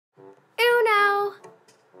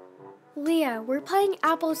Leah, we're playing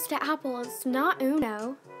apples to apples, not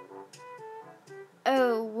Uno.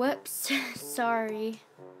 Oh, whoops. Sorry.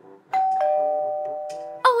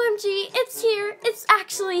 OMG, it's here. It's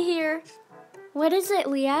actually here. What is it,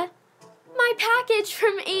 Leah? My package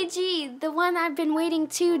from AG, the one I've been waiting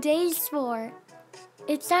 2 days for.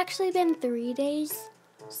 It's actually been 3 days.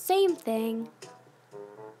 Same thing.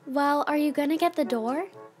 Well, are you gonna get the door?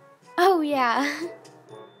 Oh, yeah.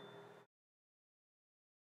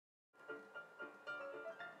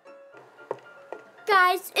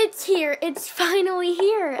 Guys, it's here. It's finally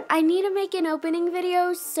here. I need to make an opening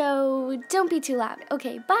video, so don't be too loud.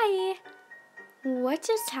 Okay, bye. What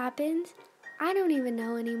just happened? I don't even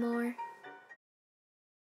know anymore.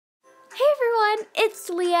 Hey everyone, it's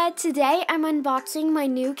Leah. Today I'm unboxing my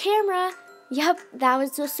new camera. Yep, that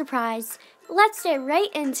was a surprise. Let's get right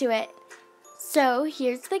into it. So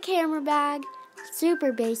here's the camera bag.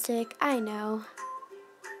 Super basic, I know.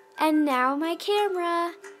 And now my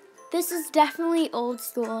camera. This is definitely old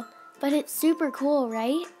school, but it's super cool,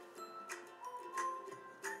 right?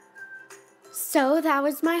 So that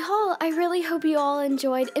was my haul. I really hope you all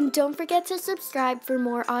enjoyed, and don't forget to subscribe for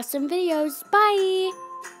more awesome videos. Bye!